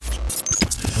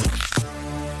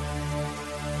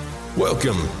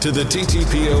Welcome to the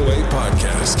TTPOA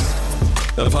podcast,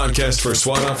 a podcast for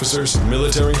SWAT officers,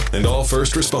 military, and all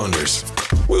first responders.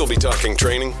 We'll be talking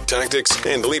training, tactics,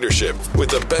 and leadership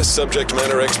with the best subject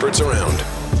matter experts around.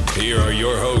 Here are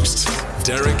your hosts,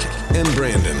 Derek and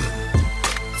Brandon.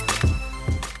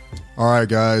 All right,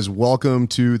 guys, welcome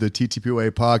to the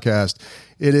TTPOA podcast.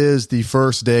 It is the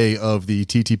first day of the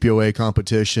TTPOA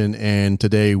competition, and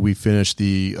today we finished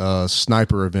the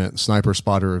sniper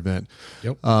spotter event.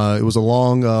 Yep. It was a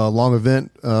long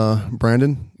event,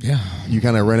 Brandon. Yeah. You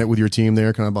kind of ran it with your team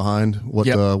there, kind of behind. What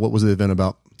was the event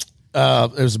about?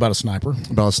 It was about a sniper.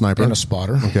 About a sniper. And a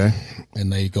spotter. Okay.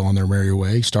 And they go on their merry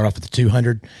way. Start off at the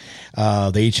 200.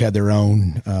 They each had their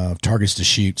own targets to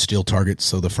shoot, steel targets.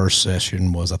 So the first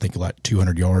session was, I think, like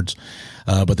 200 yards.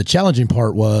 But the challenging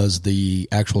part was the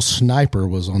actual sniper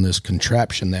was on this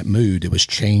contraption that moved. It was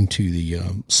chained to the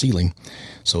ceiling.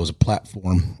 So it was a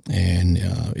platform, and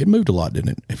it moved a lot, didn't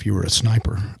it, if you were a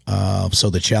sniper? So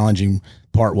the challenging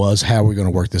part was, how are we going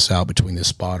to work this out between the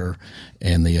spotter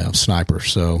and the sniper?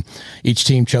 So each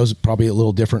team chose probably a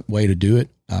little different way to do it.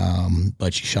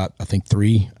 But she shot, I think,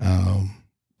 3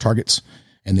 targets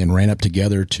and then ran up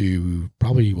together to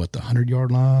probably the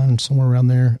 100-yard line, somewhere around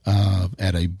there,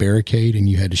 at a barricade, and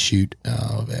you had to shoot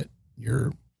at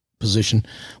your position.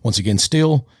 Once again,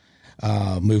 still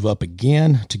move up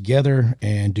again together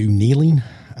and do kneeling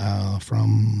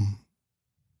from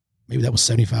maybe that was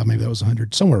 75, maybe that was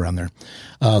 100, somewhere around there.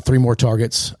 3 more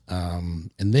targets, and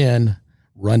then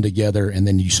run together, and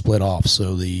then you split off.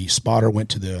 So the spotter went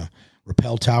to the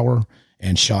rappel tower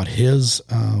and shot his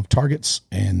targets,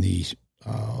 and the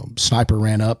sniper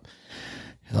ran up.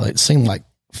 It seemed like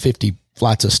 50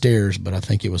 flights of stairs, but I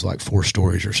think it was like 4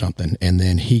 stories or something. And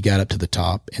then he got up to the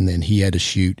top, and then he had to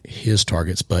shoot his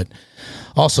targets. But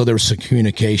also there was some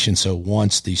communication. So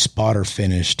once the spotter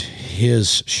finished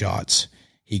his shots,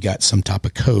 he got some type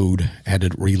of code, had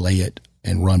to relay it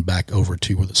and run back over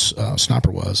to where the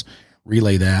sniper was,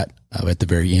 relay that at the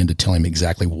very end to tell him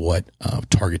exactly what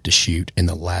target to shoot in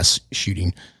the last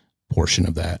shooting portion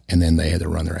of that. And then they had to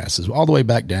run their asses all the way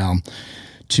back down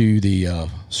to the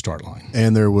start line.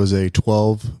 And there was a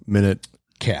 12-minute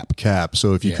cap.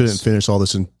 So if you couldn't finish all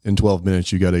this in 12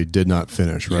 minutes, you got a did not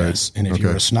finish, right? Yes. And if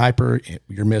you're a sniper,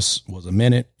 your miss was a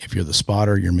minute. If you're the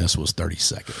spotter, your miss was 30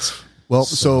 seconds. Well,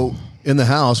 so in the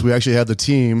house, we actually had the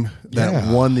team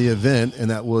that won the event, and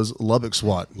that was Lubbock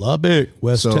SWAT. Lubbock,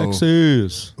 West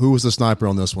Texas. Who was the sniper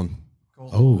on this one?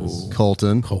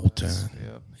 Colton.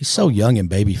 Yeah. He's so young and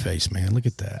baby faced, man. Look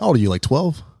at that. How old are you, like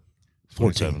 12?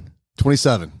 14.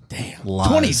 27. Damn. Lies.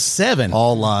 27.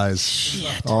 All lies.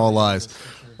 Shit. All lies.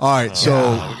 All right,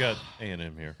 so. We got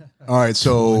A&M here. All right,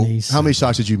 so how many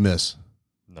shots did you miss?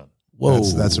 None. Whoa.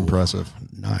 That's impressive.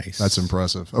 Nice. That's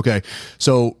impressive. Okay,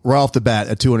 so right off the bat,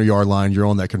 at 200-yard line, you're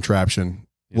on that contraption.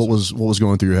 What was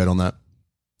going through your head on that?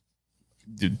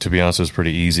 To be honest, it was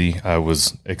pretty easy. I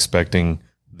was expecting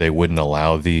they wouldn't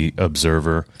allow the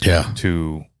observer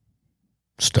to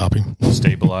stop him,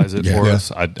 stabilize it for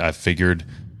us. I figured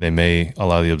they may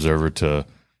allow the observer to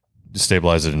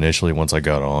stabilize it initially once I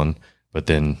got on, but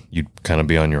then you'd kind of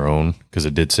be on your own, because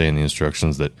it did say in the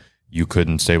instructions that you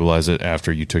couldn't stabilize it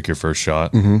after you took your first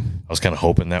shot. Mm-hmm. I was kind of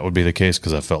hoping that would be the case,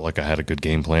 because I felt like I had a good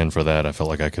game plan for that. I felt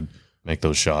like I could make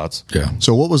those shots. Yeah.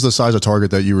 So what was the size of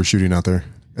target that you were shooting out there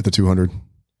at the 200?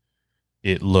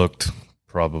 It looked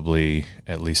probably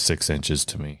at least 6 inches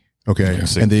to me. Okay.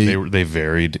 And they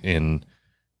varied in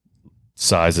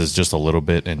sizes just a little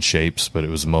bit, and shapes, but it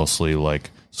was mostly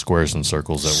like squares and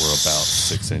circles that were about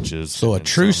 6 inches. So a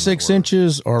true 6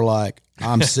 inches, or like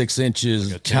I'm 6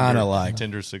 inches, like kind of like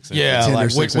tender 6 inches. Yeah, Tender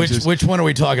like 6 inches. which one are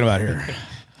we talking about here?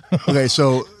 Okay,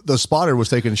 so the spotter was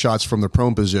taking shots from the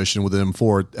prone position with the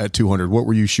M4 at 200. What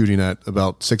were you shooting at?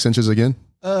 About 6 inches again?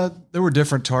 There were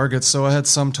different targets. So I had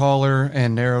some taller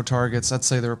and narrow targets. I'd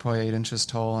say they were probably 8 inches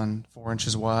tall and 4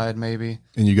 inches wide, maybe.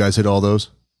 And you guys hit all those?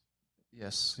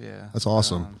 Yes. Yeah. That's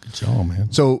awesome. Good job,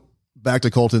 man. So back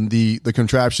to Colton, the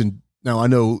contraption. Now I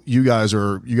know you guys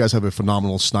have a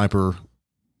phenomenal sniper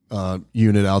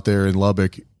unit out there in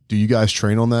Lubbock. Do you guys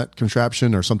train on that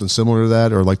contraption or something similar to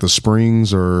that, or like the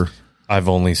springs? Or I've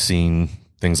only seen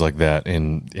things like that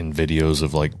in videos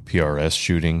of like PRS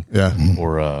shooting,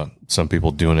 or some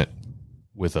people doing it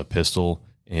with a pistol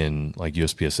in like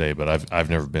USPSA. But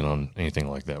I've never been on anything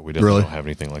like that. We definitely don't have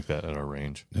anything like that at our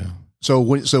range. Yeah. So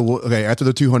okay, after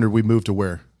the 200, we moved to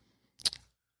where?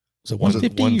 So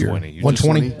 150 120.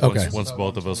 120? Okay. Once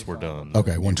both of us were done.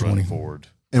 Okay, 120 forward.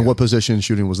 And what position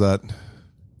shooting was that?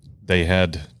 They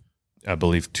had, I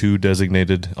believe, 2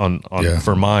 designated on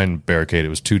for mine barricade. It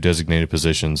was 2 designated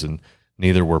positions, and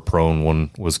neither were prone.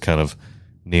 One was kind of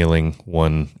kneeling.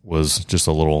 One was just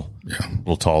a little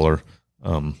taller.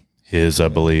 His, I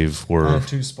believe, were I had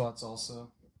 2 spots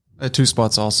also.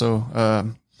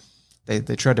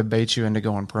 They tried to bait you into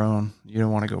going prone. You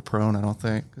don't want to go prone, I don't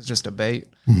think. It's just a bait.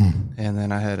 Mm-hmm. And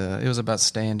then I had it was about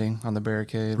standing on the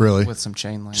barricade with some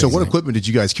chain link. So what equipment did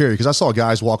you guys carry? Because I saw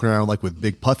guys walking around like with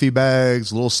big puffy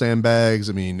bags, little sandbags.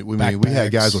 I mean, we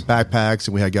had guys with backpacks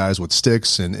and we had guys with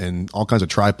sticks and all kinds of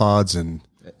tripods. And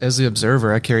as the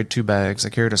observer, I carried 2 bags. I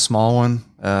carried a small one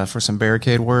for some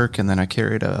barricade work, and then I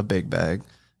carried a big bag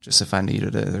just if I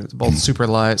needed it. They're both super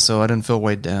light, so I didn't feel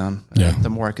weighed down. Yeah. The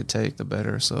more I could take, the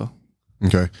better. So.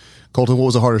 Okay. Colton, what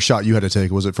was the hardest shot you had to take?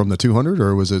 Was it from the 200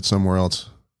 or was it somewhere else?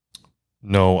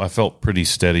 No, I felt pretty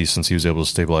steady since he was able to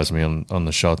stabilize me on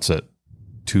the shots at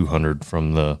 200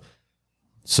 from the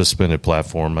suspended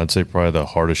platform. I'd say probably the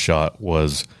hardest shot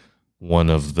was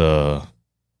one of I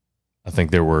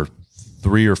think there were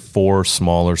 3 or 4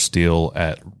 smaller steel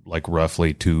at like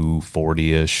roughly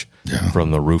 240-ish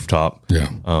from the rooftop. Yeah.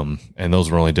 And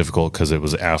those were only difficult because it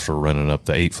was after running up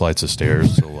the 8 flights of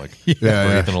stairs. So like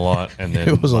breathing a lot. And then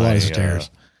it was a lot of stairs.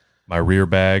 My rear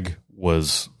bag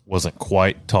wasn't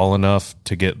quite tall enough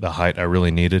to get the height I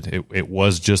really needed. It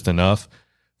was just enough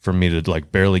for me to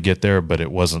like barely get there, but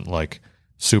it wasn't like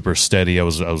super steady. I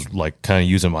was like kind of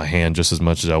using my hand just as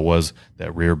much as I was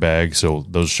that rear bag. So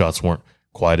those shots weren't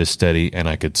quite as steady, and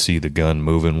I could see the gun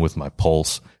moving with my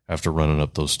pulse after running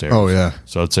up those stairs. Oh yeah.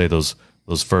 So I'd say those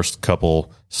first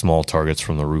couple small targets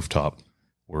from the rooftop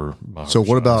were my So what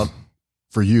shots. about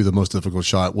for you, the most difficult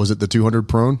shot? Was it the 200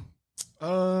 prone?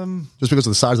 Just because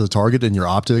of the size of the target and your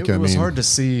optic? It was hard to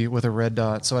see with a red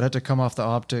dot, so I'd have to come off the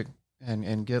optic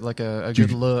and get like a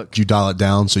good look. Did you dial it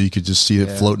down so you could just see it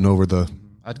floating over the...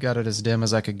 I'd got it as dim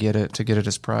as I could get it to get it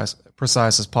as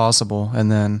precise as possible.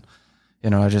 And then,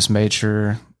 I just made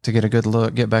sure to get a good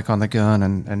look, get back on the gun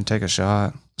and take a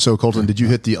shot. So Colton, did you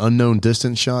hit the unknown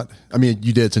distance shot? I mean,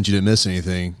 you did since you didn't miss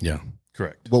anything. Yeah.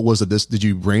 Correct. What was did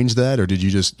you range that or did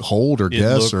you just hold or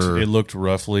guess? It looked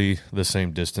roughly the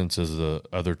same distance as the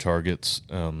other targets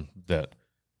that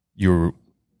they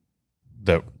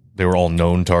were all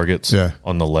known targets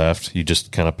on the left. You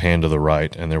just kind of panned to the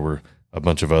right and there were a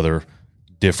bunch of other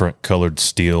different colored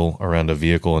steel around a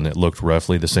vehicle, and it looked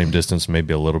roughly the same distance,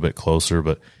 maybe a little bit closer,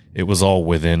 but it was all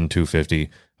within 250.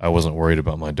 I wasn't worried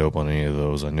about my dope on any of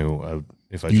those. I knew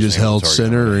if I just held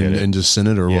center and just sent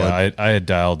it, or what? I had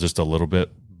dialed just a little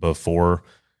bit before.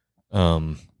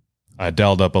 I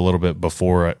dialed up a little bit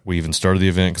before we even started the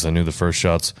event because I knew the first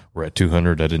shots were at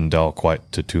 200. I didn't dial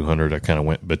quite to 200. I kind of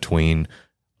went between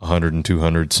 100 and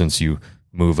 200 since you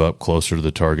move up closer to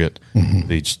the target,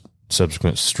 each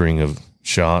subsequent string of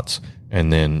shots.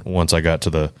 And then once I got to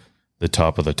the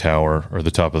top of the tower or the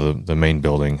top of the main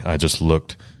building, I just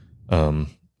looked, I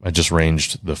just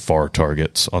ranged the far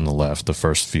targets on the left, the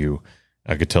first few.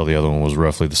 I could tell the other one was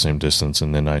roughly the same distance.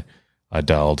 And then I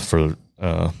dialed for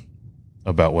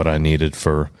about what I needed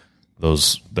for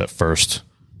that first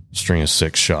string of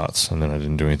 6 shots. And then I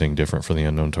didn't do anything different for the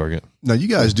unknown target. Now you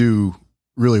guys do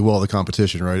really well at the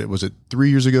competition, right? Was it 3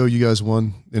 years ago you guys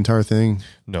won the entire thing?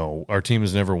 No, our team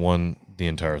has never won the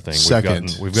entire thing.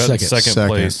 We've gotten second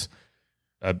place.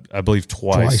 I believe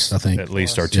twice. I think at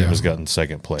least our team has gotten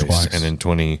second place. Twice. And in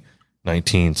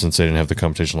 2019, since they didn't have the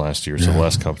competition last year, so the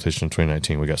last competition in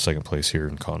 2019, we got second place here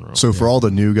in Conroe. So for all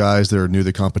the new guys that are new to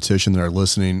the competition that are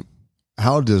listening,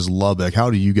 how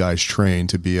do you guys train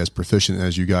to be as proficient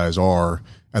as you guys are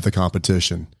at the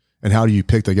competition? And how do you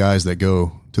pick the guys that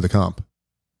go to the comp?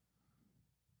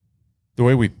 The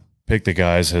way we pick the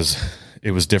guys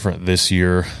it was different this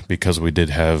year because we did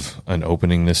have an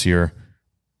opening this year.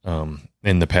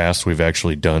 In the past, we've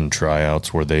actually done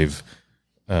tryouts where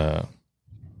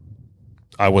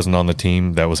I wasn't on the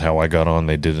team. That was how I got on.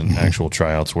 They did an actual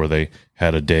tryouts where they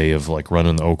had a day of like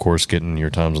running the O course, getting your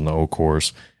times on the O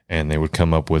course, and they would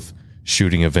come up with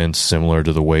shooting events similar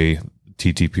to the way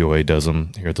TTPOA does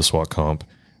them here at the SWAT Comp,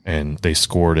 and they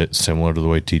scored it similar to the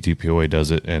way TTPOA does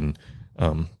it, and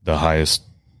the highest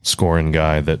scoring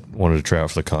guy that wanted to try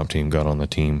out for the comp team got on the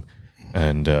team,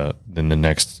 and then the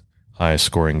next highest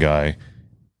scoring guy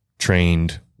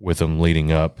trained with them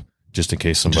leading up just in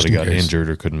case somebody got injured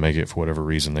or couldn't make it for whatever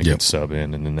reason. They could sub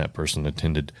in, and then that person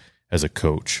attended as a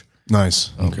coach.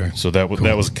 Nice. Okay. So that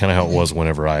was kind of how it was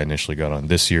whenever I initially got on.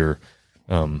 This year,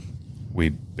 we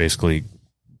basically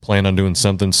planned on doing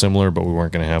something similar, but we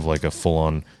weren't going to have like a full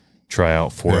on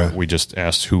tryout for it. We just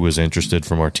asked who was interested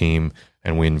from our team,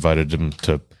 and we invited them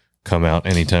to come out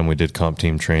anytime we did comp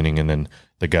team training. And then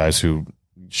the guys who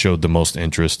showed the most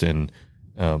interest and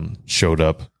showed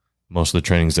up most of the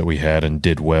trainings that we had and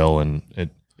did well, and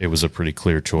it it was a pretty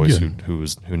clear choice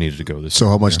who needed to go this So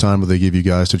year. how much time do they give you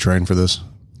guys to train for this?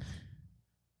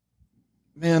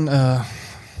 Man,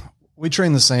 we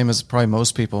train the same as probably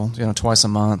most people, twice a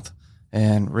month.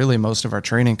 And really most of our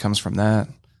training comes from that.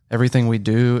 Everything we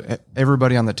do,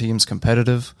 everybody on the team's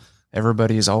competitive.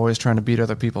 Everybody is always trying to beat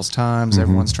other people's times. Mm-hmm.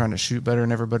 Everyone's trying to shoot better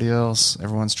than everybody else.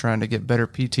 Everyone's trying to get better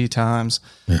PT times.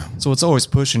 Yeah. So it's always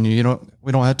pushing you.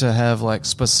 We don't have to have like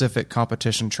specific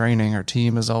competition training. Our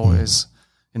team is always,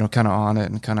 kind of on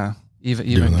it, and kind of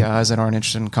even guys that aren't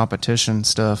interested in competition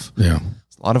stuff. Yeah.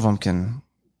 A lot of them can,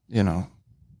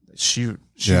 shoot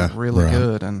really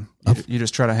good, and you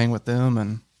just try to hang with them.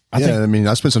 And I mean,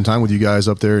 I spent some time with you guys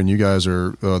up there, and you guys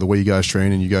are the way you guys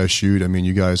train and you guys shoot. I mean,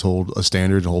 you guys hold a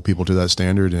standard and hold people to that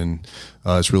standard, and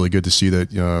it's really good to see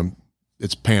that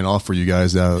it's paying off for you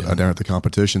guys down at the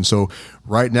competition. So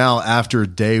right now, after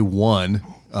day one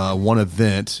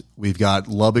event, we've got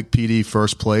Lubbock PD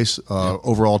first place,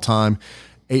 overall time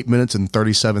 8 minutes and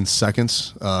 37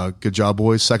 seconds. Good job,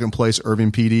 boys. Second place,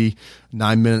 Irving PD,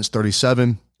 9 minutes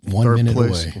 37. 1 minute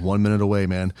place, away. 1 minute away,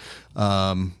 man.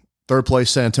 Third place,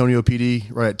 San Antonio PD,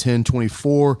 right at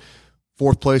 10:24.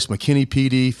 Fourth place, McKinney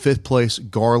PD. Fifth place,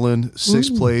 Garland.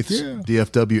 Sixth place,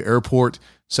 DFW Airport.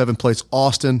 Seventh place,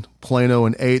 Austin, Plano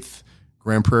in eighth,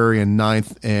 Grand Prairie in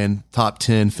ninth, and top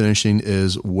 10 finishing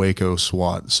is Waco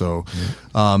SWAT. So,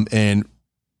 and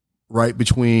right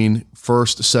between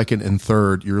first, second, and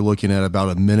third, you're looking at about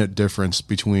a minute difference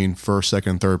between first,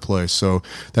 second, and third place. So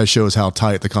that shows how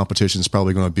tight the competition is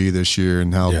probably going to be this year,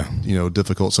 and how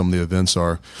difficult some of the events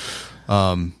are.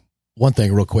 One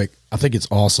thing real quick, I think it's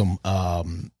awesome. I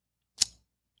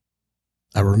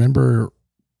remember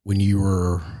when you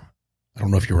were, I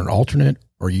don't know if you were an alternate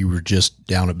or you were just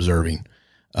down observing,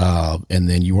 and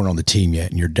then you weren't on the team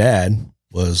yet, and your dad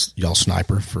was y'all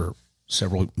sniper for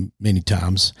many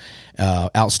times,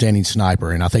 outstanding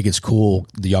sniper. And I think it's cool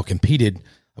that y'all competed.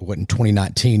 In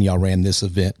 2019, y'all ran this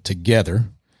event together.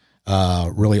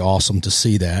 Really awesome to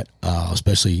see that,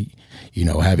 especially,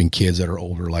 having kids that are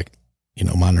older, like,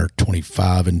 mine are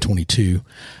 25 and 22.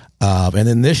 And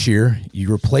then this year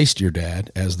you replaced your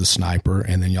dad as the sniper,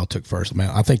 and then y'all took first. Man,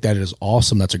 I think that is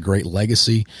awesome. That's a great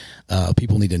legacy.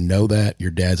 People need to know that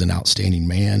your dad's an outstanding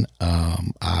man.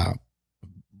 I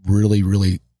really,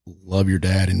 really love your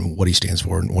dad and what he stands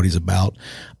for and what he's about.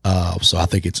 So I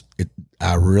think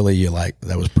I really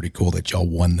that was pretty cool that y'all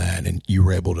won that and you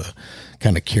were able to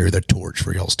kind of carry the torch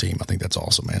for y'all's team. I think that's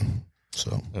awesome, man.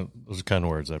 So those are kind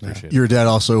of words I appreciate. Your dad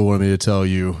also wanted me to tell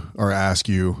you or ask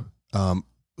you,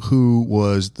 who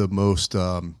was the most,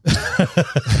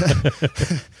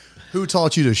 who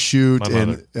taught you to shoot? My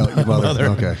mother. Your mother.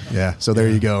 Okay. Yeah. So there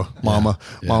you go. Mama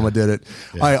did it.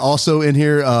 Yeah. All right. Also in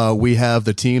here, we have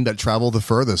the team that traveled the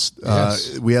furthest.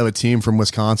 Yes. We have a team from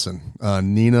Wisconsin,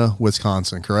 Neenah,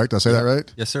 Wisconsin. Correct? Did I say that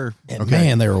right? Yes, sir. And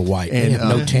man, they were white. And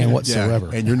no tan whatsoever.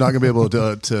 Yeah. And you're not going to be able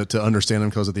to understand them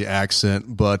because of the accent.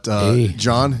 But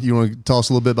John, you want to tell us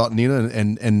a little bit about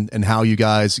Neenah and how you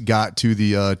guys got to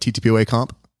the TTPOA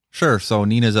comp? Sure. So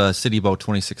Neenah's a city about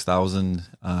 26,000,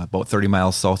 about 30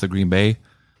 miles south of Green Bay.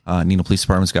 Neenah Police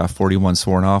Department's got 41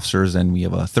 sworn officers, and we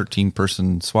have a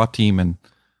 13-person SWAT team and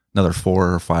another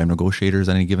 4 or 5 negotiators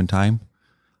at any given time.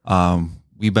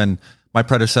 My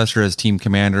predecessor as team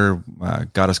commander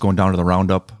got us going down to the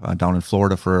Roundup down in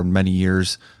Florida for many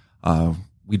years. The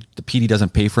PD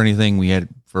doesn't pay for anything.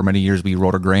 For many years, we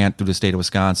wrote a grant through the state of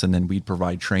Wisconsin, and we'd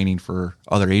provide training for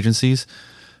other agencies.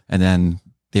 And then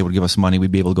they would give us money.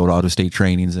 We'd be able to go to out-of-state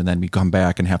trainings, and then we'd come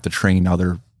back and have to train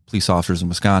other police officers in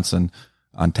Wisconsin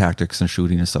on tactics and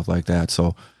shooting and stuff like that.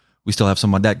 So we still have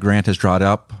that grant has drawn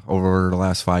up over the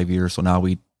last 5 years. So now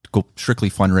we go strictly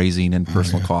fundraising and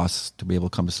personal costs to be able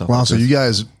to come to stuff. Wow. Like so this. You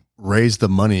guys raised the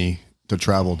money to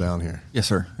travel down here. Yes,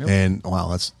 sir. Yep. And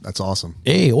wow, that's awesome.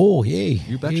 Hey.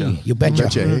 You betcha. You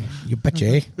betcha. You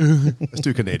betcha. That's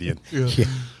too Canadian. Yeah.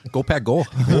 Go Pack Go.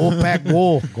 Go Pack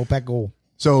Go. Go Pack Go.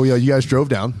 So you guys drove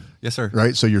down. Yes, sir.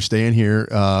 Right. So you're staying here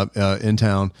in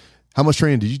town. How much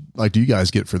training do you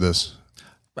guys get for this?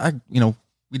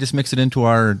 We just mix it into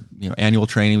our annual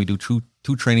training. We do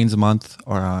two trainings a month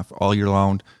or all year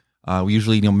round. We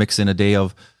usually mix in a day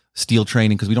of steel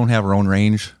training because we don't have our own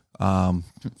range.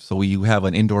 So we have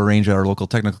an indoor range at our local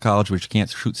technical college, which you can't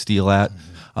shoot steel at.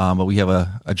 But we have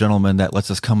a gentleman that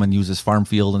lets us come and use his farm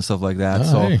field and stuff like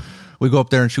that. We go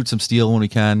up there and shoot some steel when we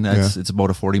can. It's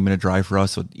about a 40-minute drive for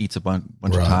us, so it eats a bunch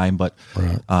of time. But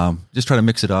just try to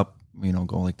mix it up,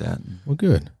 go like that. Well,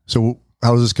 good. So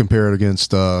how does this compare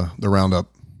against the Roundup?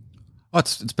 Oh,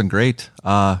 it's been great.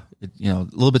 A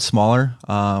little bit smaller.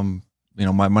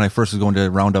 when I first was going to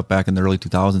Roundup back in the early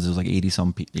 2000s, it was like 80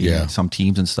 some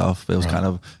teams and stuff. It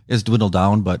was it's dwindled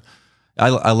down, but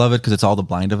I love it because it's all the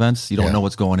blind events. You don't know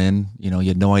what's going in. You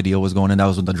had no idea what was going in. That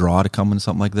was when the draw to come in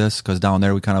something like this. Because down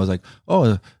there we kind of was like,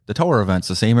 oh, the tower event's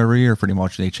the same every year. Pretty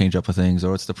much they change up with things,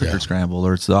 or it's the Pritchard Scramble,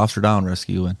 or it's the Officer Down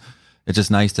Rescue, and it's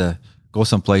just nice to go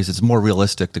someplace. It's more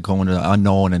realistic to go into the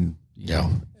unknown and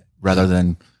rather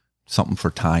than something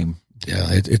for time. Yeah,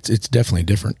 it's definitely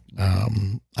different.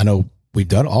 I know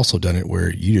we've also done it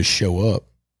where you just show up.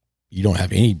 You don't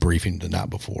have any briefing the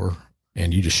night before.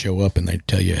 And you just show up and they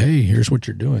tell you, hey, here's what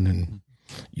you're doing. And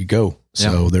you go.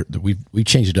 So we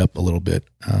changed it up a little bit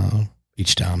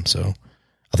each time. So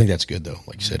I think that's good, though.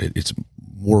 Like you said, it's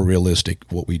more realistic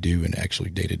what we do in actually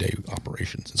day-to-day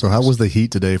operations. So how was the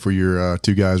heat today for your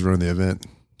two guys running the event?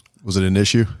 Was it an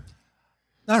issue?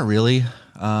 Not really.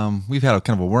 We've had a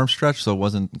kind of a warm stretch, so it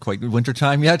wasn't quite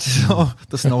wintertime yet. So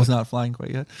the snow's not flying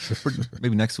quite yet.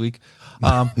 Maybe next week.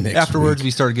 Afterwards,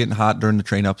 we started getting hot during the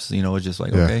train ups. It's just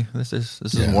like, okay, this is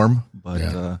warm,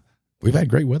 but we've had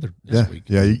great weather this week.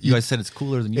 Yeah, you guys said it's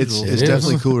cooler than usual. It's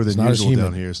definitely cooler than usual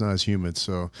down here. It's not as humid.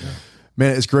 So,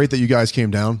 man, it's great that you guys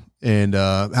came down. And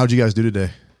how'd you guys do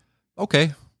today?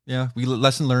 Okay, yeah,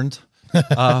 lesson learned.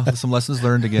 Some lessons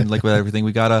learned again, like with everything.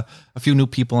 We got a few new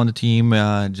people on the team,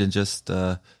 and just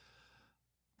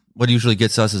what usually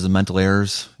gets us is the mental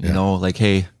errors. Like,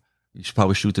 hey, you should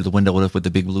probably shoot through the window with the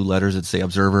big blue letters that say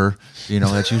observer.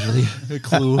 That's usually a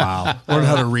clue. Wow. Learn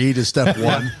how to read is step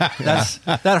one.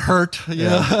 That hurt.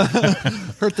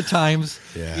 Hurt the times.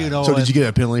 Yeah. So did you get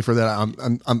a penalty for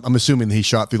that? I'm assuming he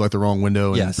shot through like the wrong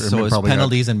window. Yes. So it's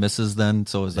penalties and misses then.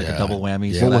 So it was like a double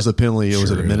whammy. What was the penalty?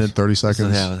 Was it a minute, 30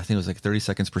 seconds? So, I think it was like 30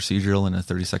 seconds procedural and a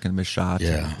 30-second missed shot.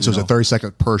 Yeah. So it was a 30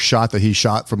 second per shot that he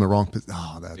shot from the wrong.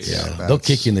 Oh, that's they'll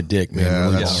kick you in the dick, man. Yeah,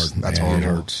 really that's hard. That's man, horrible.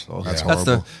 It hurts. That's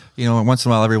horrible. Once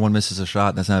in a while, everyone misses a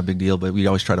shot. That's not a big deal, but we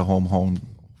always try to home.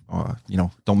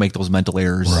 Don't make those mental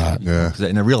errors. Right. Because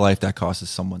in a real life, that costs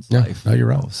someone's life. No, you're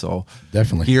right. So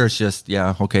definitely here it's just,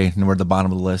 okay, and we're at the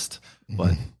bottom of the list,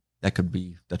 but that could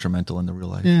be detrimental in the real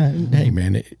life. Yeah. Hey,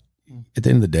 man, at the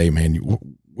end of the day, man,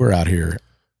 we're out here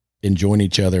enjoying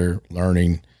each other,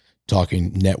 learning,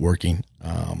 talking, networking.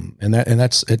 And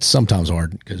it's sometimes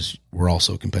hard because we're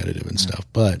also competitive and stuff,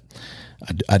 but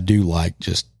I do like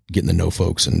just getting to know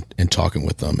folks and talking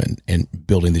with them and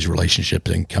building these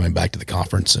relationships and coming back to the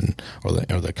conference or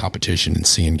the competition and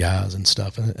seeing guys and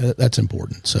stuff. And that's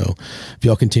important. So if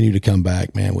y'all continue to come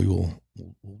back, man, we'll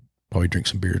probably drink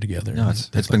some beer together. No,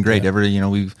 it's been great.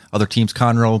 We've other teams,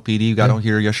 Conroe PD got out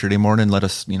here yesterday morning, let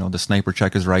us, the sniper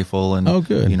check his rifle and,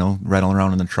 rattling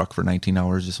around in the truck for 19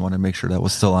 hours. Just wanted to make sure that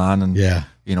was still on. And,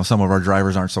 some of our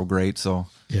drivers aren't so great. So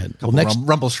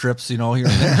rumble strips, here and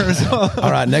there. So.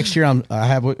 All right. Next year I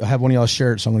have one of y'all's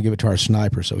shirts. So I'm going to give it to our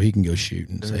sniper so he can go shoot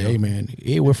and say, hey man,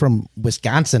 we're from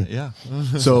Wisconsin. Yeah.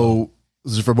 So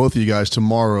this is for both of you guys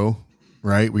tomorrow,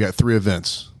 right? We got 3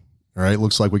 events. All right.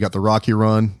 Looks like we got the Rocky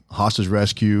Run, Hostage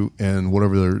Rescue, and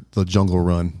whatever the Jungle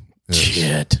Run is.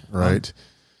 Shit. Right.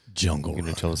 Jungle Run. You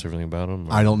going to tell us everything about them?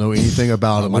 Or? I don't know anything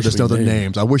about them. I just know the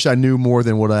names. I wish I knew more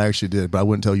than what I actually did, but I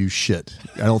wouldn't tell you shit.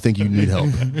 I don't think you need help.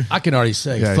 I can already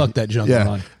say, fuck that Jungle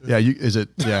Run. Yeah.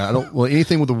 I don't,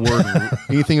 anything with the word,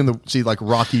 anything in like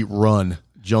Rocky Run,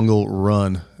 Jungle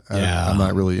Run. I'm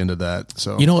not really into that.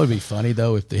 So, what would be funny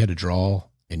though, if they had a draw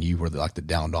and you were like the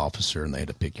downed officer and they had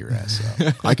to pick your ass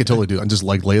up. I could totally do it. And just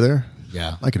like lay there.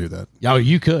 Yeah. I could do that. Yeah,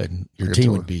 you could. Your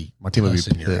team would be. My team would be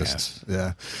pissed.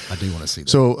 Yeah. I do want to see that.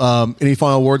 So, any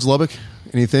final words, Lubbock?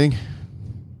 Anything?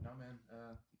 No, man.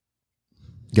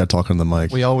 You got to talk on the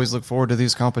mic. We always look forward to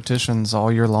these competitions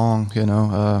all year long.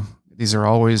 These are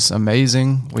always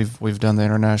amazing. We've done the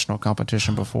international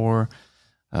competition before.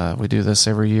 We do this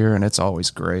every year, and it's always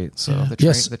great. So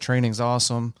the training's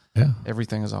awesome. Yeah,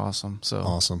 everything is awesome. So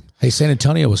awesome. Hey, San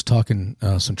Antonio was talking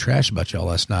some trash about y'all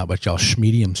last night, about y'all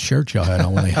schmedium shirts y'all had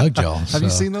on when they hugged y'all. Have you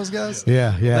seen those guys?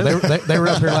 Yeah. They were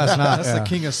up here last night. That's the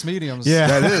king of schmediums.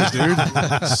 Yeah, that is, dude.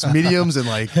 Schmediums and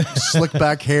like slick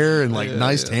back hair and like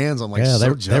nice hands. I'm like,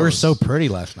 they were so pretty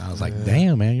last night. I was like,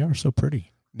 damn, man, y'all are so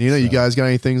pretty. Nina, you guys got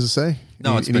any things to say?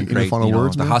 No, it's been great. Final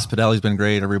words, the hospitality's been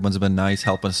great. Everyone's been nice,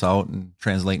 helping us out and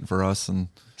translating for us and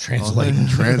translate.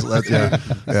 Yeah.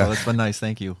 So it's been nice.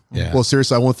 Thank you. Yeah. Well,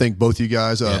 seriously, I want to thank both you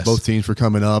guys, both teams for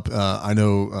coming up. I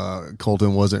know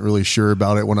Colton wasn't really sure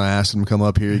about it when I asked him to come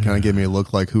up here. He kind of gave me a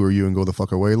look like, "Who are you?" and go the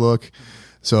fuck away look.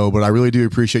 So, but I really do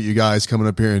appreciate you guys coming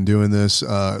up here and doing this.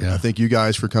 I thank you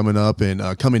guys for coming up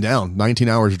and coming down. 19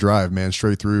 hours drive, man,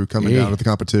 straight through, coming down to the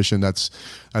competition. That's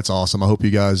awesome. I hope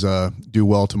you guys do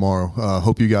well tomorrow.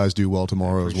 Hope you guys do well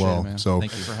tomorrow as well. So,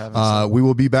 thank you for having us. we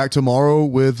will be back tomorrow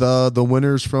with the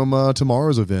winners from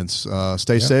tomorrow's events.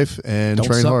 Stay safe and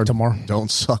train hard tomorrow. Don't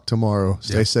suck tomorrow.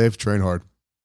 Stay safe, train hard.